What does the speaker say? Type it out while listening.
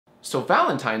So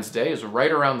Valentine's Day is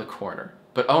right around the corner.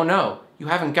 But oh no, you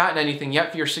haven't gotten anything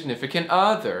yet for your significant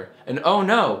other. And oh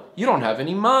no, you don't have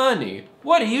any money.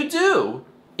 What do?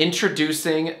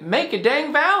 Introducing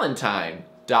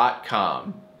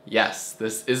MakeADangValentine.com. Yes,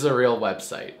 this is a real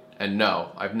website. And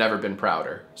no, I've never been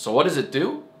prouder. So what does it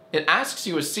do? It asks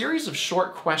you a series of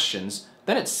short questions,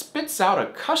 then it spits out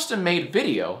a custom-made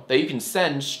video that you can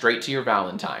send straight to your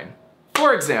Valentine.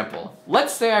 For example,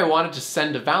 let's say I wanted to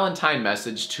send a Valentine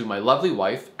message to my lovely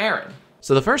wife, Erin.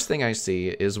 So the first thing I see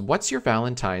is, what's your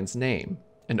Valentine's name?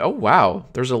 And oh wow,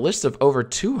 there's a list of over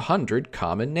 200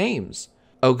 common names.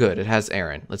 Oh good, it has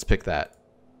Erin. Let's pick that.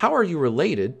 How are you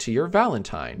related to your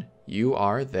Valentine? You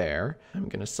are there. I'm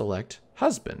gonna select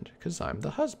husband, because I'm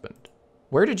the husband.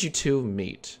 Where did you two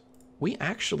meet? We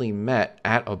actually met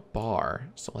at a bar,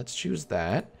 so let's choose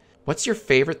that. What's your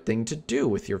favorite thing to do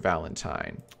with your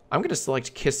Valentine? I'm gonna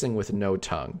select kissing with no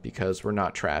tongue, because we're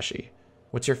not trashy.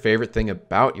 What's your favorite thing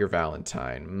about your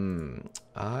Valentine?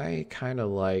 I kinda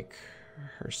like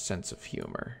her sense of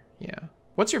humor, yeah.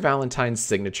 What's your Valentine's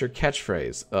signature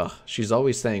catchphrase? Ugh, she's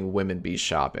always saying women be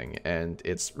shopping, and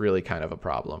it's really kind of a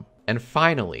problem. And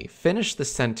finally, finish the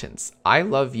sentence. I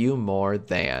love you more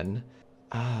than...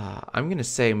 I'm gonna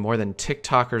say more than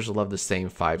TikTokers love the same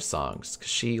 5 songs,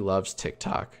 because she loves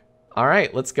TikTok.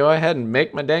 Alright, let's go ahead and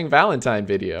make my dang Valentine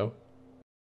video.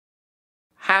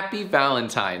 Happy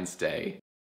Valentine's Day.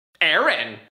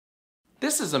 Erin!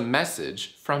 This is a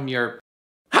message from your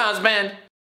husband.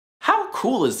 How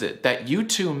cool is it that you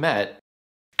two met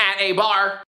at a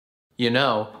bar? You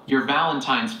know, your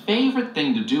Valentine's favorite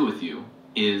thing to do with you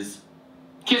is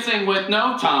kissing with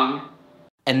no tongue.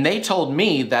 And they told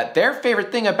me that their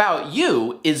favorite thing about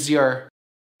you is your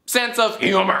sense of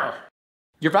humor.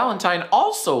 Your Valentine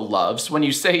also loves when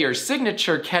you say your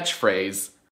signature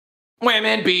catchphrase,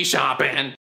 women be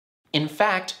shopping. In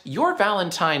fact, your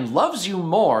Valentine loves you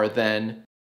more than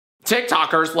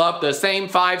TikTokers love the same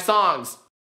 5 songs.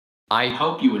 I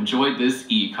hope you enjoyed this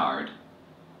e-card.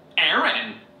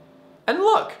 Erin! And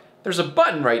look, there's a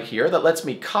button right here that lets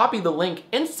me copy the link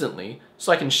instantly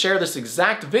so I can share this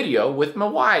exact video with my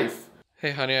wife.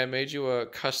 Hey honey, I made you a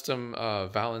custom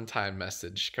Valentine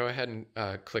message. Go ahead and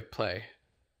click play.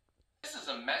 This is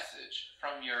a message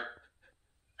from your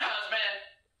husband.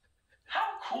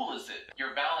 How cool is it?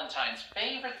 Your Valentine's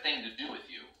favorite thing to do with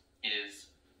you is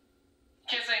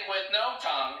kissing with no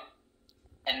tongue.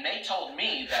 And they told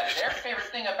me that their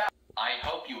favorite thing about... I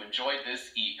hope you enjoyed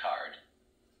this e-card.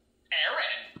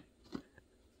 Erin!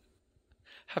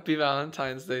 Happy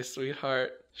Valentine's Day,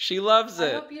 sweetheart. She loves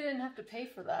it. I hope you didn't have to pay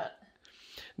for that.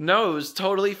 No, it was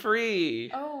totally free.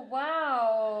 Oh,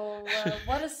 wow.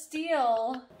 What a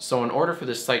steal. So in order for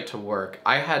this site to work,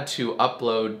 I had to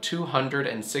upload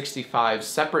 265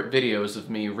 separate videos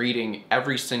of me reading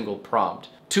every single prompt,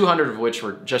 200 of which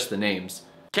were just the names.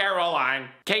 Caroline,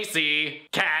 Casey,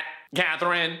 Kat,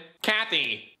 Catherine,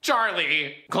 Kathy,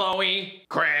 Charlie, Chloe,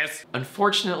 Chris.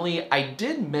 Unfortunately, I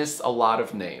did miss a lot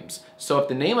of names, so if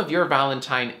the name of your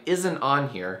Valentine isn't on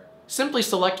here, simply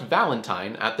select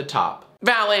Valentine at the top.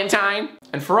 Valentine!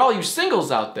 And for all you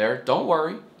singles out there, don't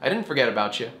worry, I didn't forget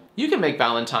about you. You can make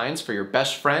Valentines for your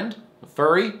best friend, a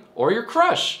furry, or your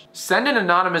crush. Send an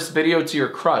anonymous video to your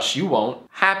crush, you won't.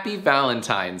 Happy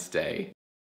Valentine's Day.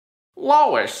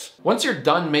 Lois! Once you're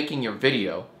done making your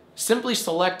video, simply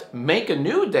select Make a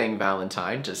New Dang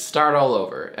Valentine to start all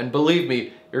over. And believe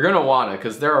me, you're gonna wanna,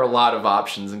 because there are a lot of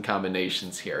options and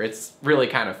combinations here. It's really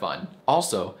kind of fun.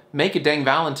 Also, Make a Dang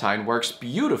Valentine works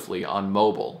beautifully on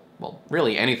mobile. Well,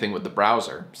 really anything with the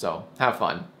browser, so have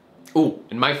fun. Ooh,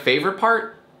 and my favorite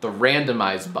part? The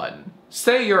randomize button.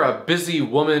 Say you're a busy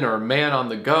woman or man on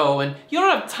the go and you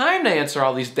don't have time to answer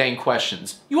all these dang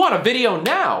questions. You want a video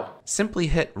now. Simply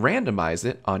hit randomize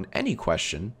it on any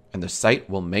question and the site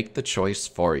will make the choice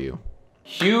for you.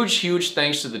 Huge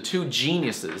thanks to the 2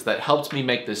 geniuses that helped me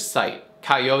make this site,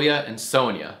 Kayoya and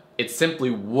Sonia. It simply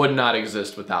would not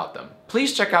exist without them.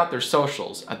 Please check out their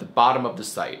socials at the bottom of the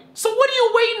site. So what are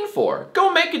you waiting for? Go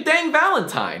make a dang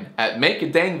Valentine at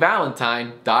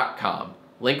MakeADangValentine.com.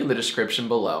 Link in the description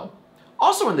below.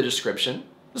 Also in the description,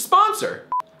 the sponsor.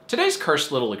 Today's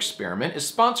cursed little experiment is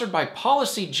sponsored by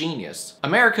Policy Genius,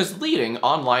 America's leading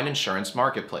online insurance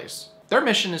marketplace. Their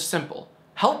mission is simple.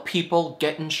 Help people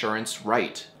get insurance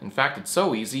right. In fact, it's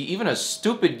so easy, even a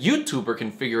stupid YouTuber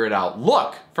can figure it out.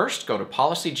 Look! First, go to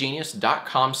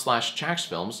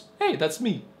policygenius.com/Jacksfilms. Hey, that's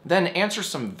me. Then answer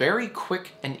some very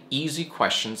quick and easy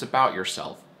questions about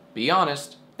yourself. Be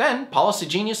honest. Then, Policy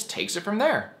Genius takes it from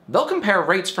there. They'll compare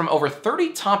rates from over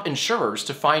 30 top insurers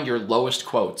to find your lowest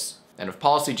quotes. And if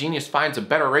Policy Genius finds a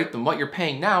better rate than what you're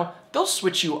paying now, they'll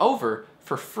switch you over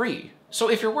for free. So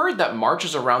if you're worried that March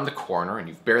is around the corner and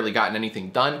you've barely gotten anything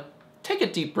done, take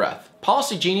a deep breath.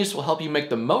 Policy Genius will help you make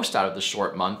the most out of the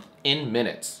short month in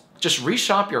minutes. Just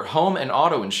reshop your home and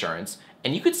auto insurance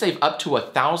and you could save up to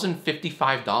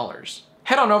 $1,055.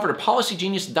 Head on over to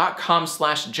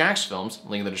policygenius.com/Jacksfilms,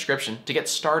 link in the description, to get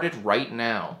started right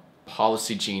now.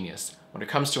 Policy Genius. When it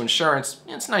comes to insurance,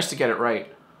 it's nice to get it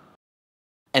right.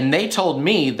 And they told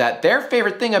me that their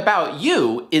favorite thing about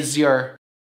you is your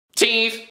teeth.